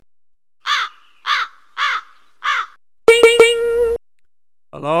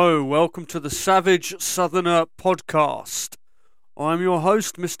Hello, welcome to the Savage Southerner podcast. I'm your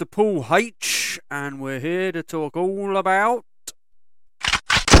host, Mr. Paul H, and we're here to talk all about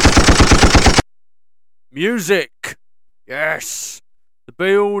music. Yes, the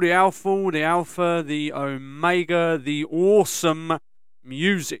Bill, the Alpha, the Omega, the awesome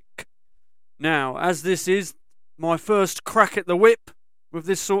music. Now, as this is my first crack at the whip with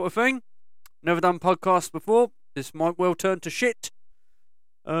this sort of thing, never done podcasts before, this might well turn to shit.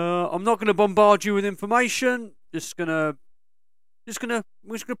 I'm not going to bombard you with information. We're just gonna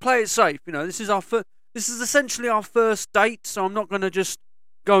play it safe. You know, this is essentially our first date, so I'm not going to just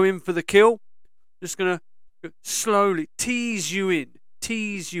go in for the kill. Just going to slowly tease you in,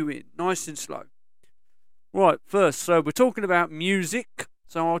 nice and slow. Right, first, so we're talking about music.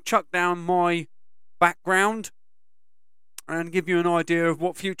 So I'll chuck down my background and give you an idea of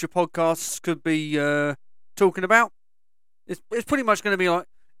what future podcasts could be talking about. It's pretty much going to be like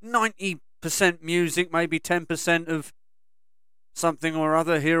 90% music, maybe 10% of something or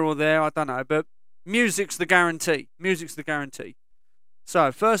other here or there, I don't know, but music's the guarantee.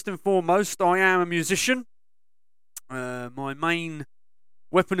 So, first and foremost, I am a musician. My main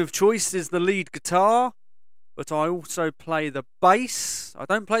weapon of choice is the lead guitar, but I also play the bass. I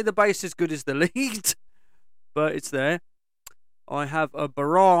don't play the bass as good as the lead, but it's there. I have a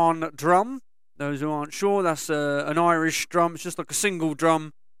Baran drum. Those who aren't sure, that's an Irish drum. It's just like a single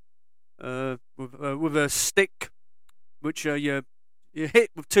drum with a stick, which you hit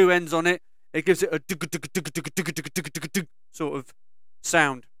with two ends on it. It gives it a sort of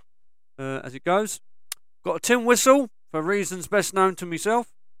sound as it goes. Got a tin whistle for reasons best known to myself.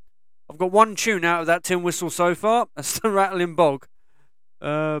 I've got one tune out of that tin whistle so far. That's the Rattling Bog.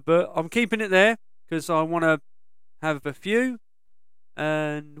 But I'm keeping it there because I want to have a few.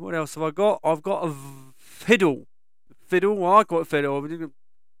 And what else have I got? I've got a fiddle. Well, I got a fiddle.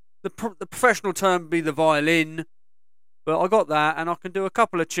 The professional term would be the violin. But I got that, and I can do a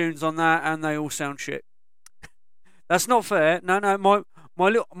couple of tunes on that, and they all sound shit. That's not fair. No.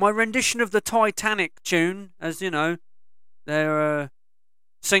 My rendition of the Titanic tune, as you know, they're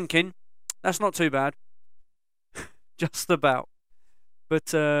sinking. That's not too bad. Just about.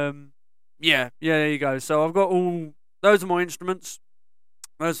 But yeah, there you go. So I've got all. Those are my instruments.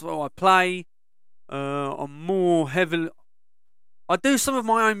 That's what I play. I'm more heavily. I do some of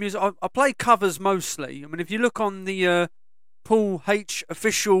my own music. I play covers mostly. I mean, if you look on the Paul H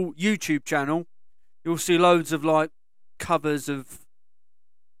official YouTube channel, you'll see loads of like covers of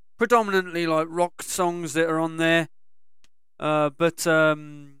predominantly like rock songs that are on there. But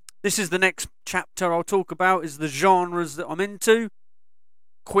this is the next chapter I'll talk about is the genres that I'm into.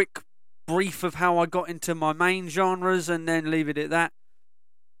 Quick brief of how I got into my main genres and then leave it at that.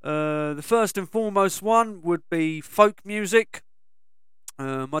 The first and foremost one would be folk music.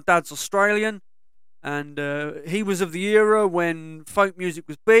 My dad's Australian, and he was of the era when folk music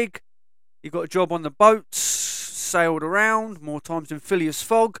was big. He got a job on the boats, sailed around, more times than Phileas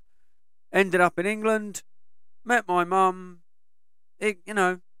Fogg, ended up in England, met my mum, and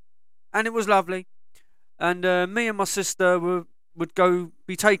it was lovely. And me and my sister would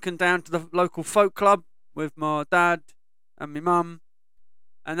be taken down to the local folk club with my dad and my mum.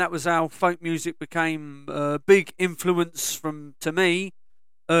 And that was how folk music became a big influence to me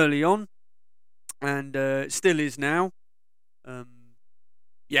early on, and it still is now.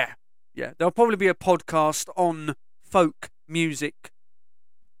 Yeah. There'll probably be a podcast on folk music.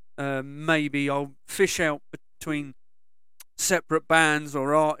 Maybe I'll fish out between separate bands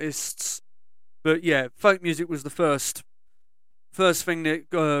or artists, but yeah, folk music was the first thing that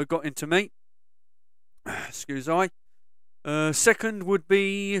got into me. Excuse I. Second would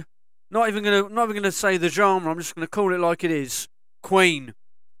be not even gonna say the genre. I'm just gonna call it like it is. Queen.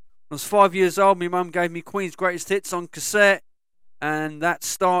 When I was 5 years old, my mum gave me Queen's Greatest Hits on cassette, and that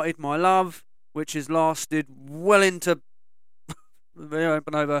started my love, which has lasted well into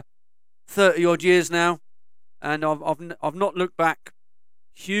been over 30 odd years now, and I've not looked back.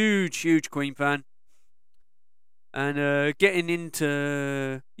 Huge Queen fan, and getting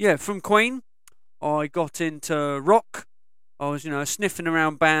into from Queen, I got into rock. I was, sniffing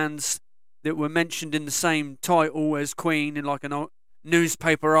around bands that were mentioned in the same title as Queen in like a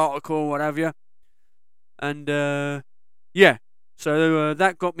newspaper article or what have you. And, so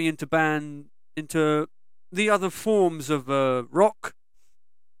that got me into the other forms of rock.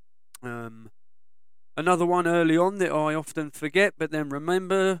 Another one early on that I often forget but then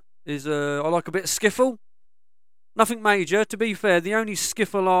remember is I like a bit of skiffle. Nothing major, to be fair. The only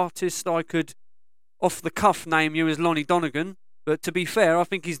skiffle artist I could off the cuff name you is Lonnie Donegan, but to be fair, I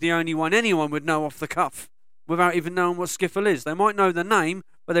think he's the only one anyone would know off the cuff. without even knowing what skiffle is. They might know the name,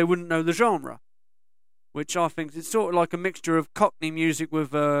 but they wouldn't know the genre. Which I think is sort of like a mixture of Cockney music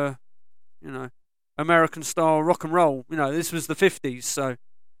with, American style rock and roll. This was the 50s, so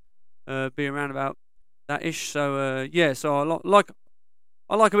be around about that ish. So so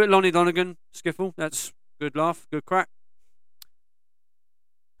I like a bit Lonnie Donegan skiffle. That's good laugh, good crack.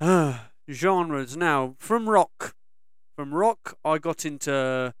 Genres now from rock. From rock, I got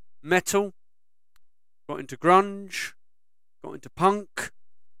into metal, got into grunge, got into punk,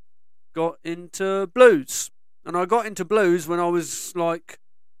 got into blues. And I got into blues when I was like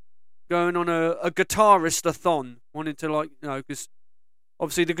going on a guitarist-a-thon, wanting to because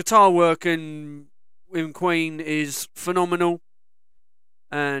obviously the guitar work in Queen is phenomenal,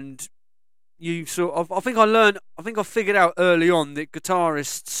 and I think I figured out early on that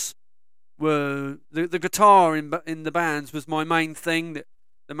guitarists were the guitar in the bands was my main thing,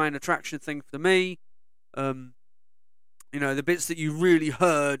 the main attraction thing for me. The bits that you really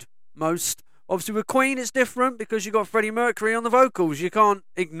heard most. Obviously with Queen it's different because you got Freddie Mercury on the vocals. You can't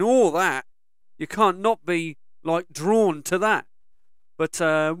ignore that. You can't not be drawn to that. But it's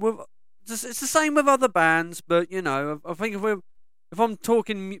the same with other bands. But I think if I'm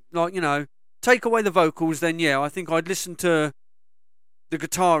talking take away the vocals, then I think I'd listen to the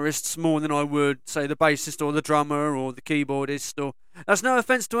guitarists more than I would say the bassist or the drummer or the keyboardist. Or that's no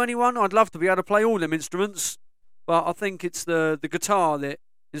offense to anyone. I'd love to be able to play all them instruments, but I think it's the guitar that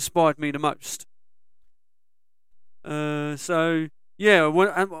inspired me the most. I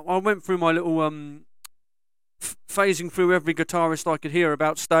went through my little phasing through every guitarist I could hear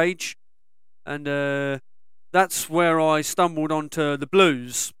about stage, and that's where I stumbled onto the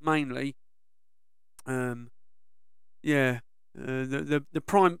blues mainly. The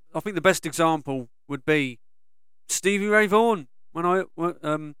prime. I think the best example would be Stevie Ray Vaughan. Because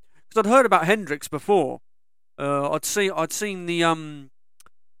I'd heard about Hendrix before. I'd seen the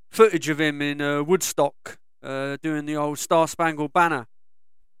footage of him in Woodstock doing the old Star Spangled Banner.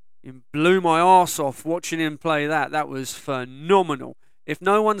 It blew my arse off watching him play that. That was phenomenal. If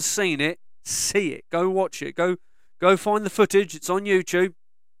no one's seen it, see it. Go watch it. Go find the footage. It's on YouTube.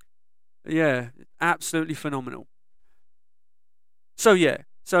 Yeah, absolutely phenomenal. So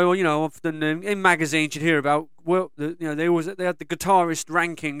often in magazines you'd hear about they had the guitarist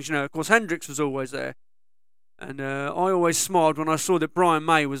rankings. Of course Hendrix was always there, and I always smiled when I saw that Brian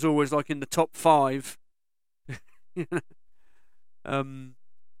May was always in the top 5.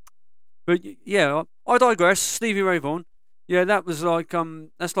 But I digress. Stevie Ray Vaughan. Yeah, that was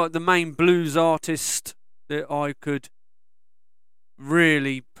that's the main blues artist that I could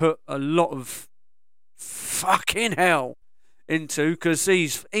really put a lot of fucking hell into, because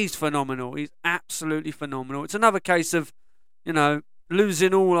he's phenomenal. He's absolutely phenomenal. It's another case of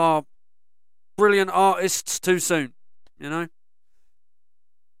losing all our brilliant artists too soon.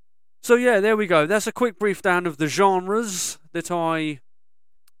 So there we go. That's a quick brief down of the genres that I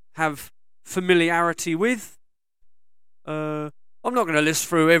have familiarity with. I'm not going to list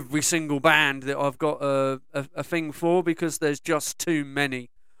through every single band that I've got a thing for, because there's just too many.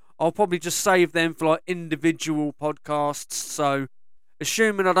 I'll probably just save them for individual podcasts. So,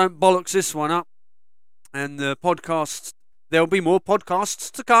 assuming I don't bollocks this one up, and the podcasts, there'll be more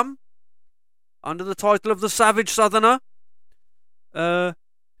podcasts to come under the title of The Savage Southerner. So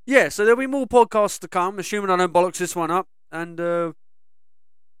there'll be more podcasts to come, assuming I don't bollocks this one up. And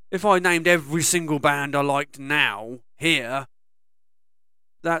if I named every single band I liked now here,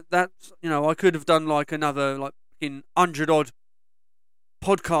 that's I could have done another 100 odd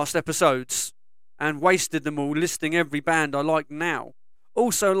podcast episodes and wasted them all listing every band I like now.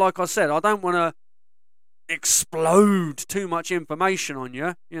 Also, like I said, I don't want to explode too much information on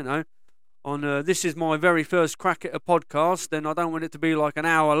you, this is my very first crack at a podcast, and I don't want it to be an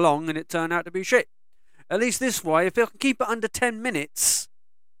hour long and it turn out to be shit. At least this way, if I can keep it under 10 minutes,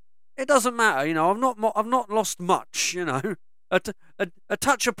 it doesn't matter, I've not lost much, a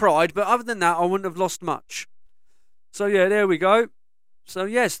touch of pride, but other than that, I wouldn't have lost much. So there we go. So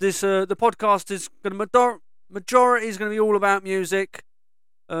yes, this the podcast is going to majority is going to be all about music.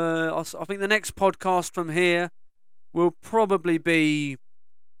 I think the next podcast from here will probably be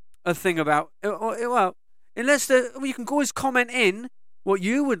a thing about unless you can always comment in what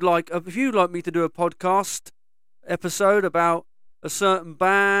you would like. If you'd like me to do a podcast episode about a certain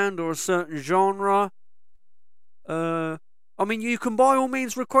band or a certain genre, you can by all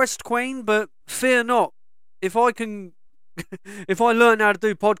means request Queen, but fear not. If I learn how to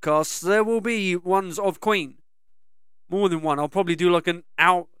do podcasts, there will be ones of Queen. More than one. I'll probably do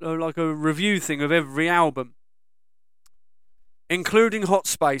a review thing of every album, including Hot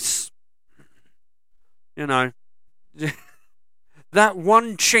Space. You know, that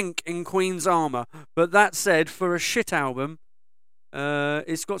one chink in Queen's armour. But that said, for a shit album,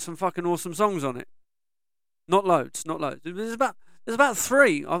 it's got some fucking awesome songs on it. Not loads. There's about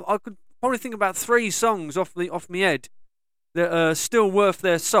 3. I could probably think about 3 songs off my head that are still worth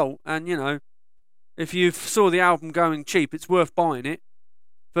their salt. And you know, if you saw the album going cheap, it's worth buying it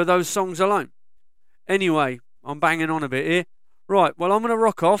for those songs alone. Anyway, I'm banging on a bit here. Right, well, I'm going to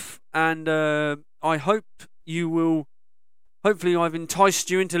rock off, and I hope you will. Hopefully, I've enticed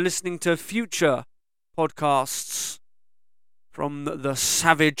you into listening to future podcasts from the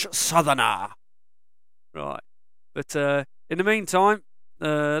Savage Southerner. Right, but in the meantime,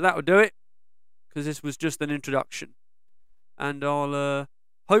 that will do it, because this was just an introduction, and I'll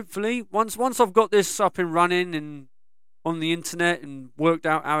hopefully once I've got this up and running and on the internet and worked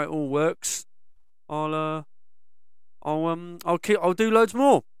out how it all works, I'll do loads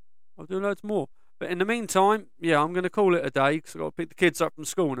more. But in the meantime, yeah, I'm going to call it a day because I've got to pick the kids up from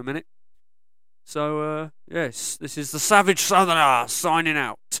school in a minute. So, yes, this is the Savage Southerner signing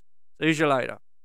out. See you later.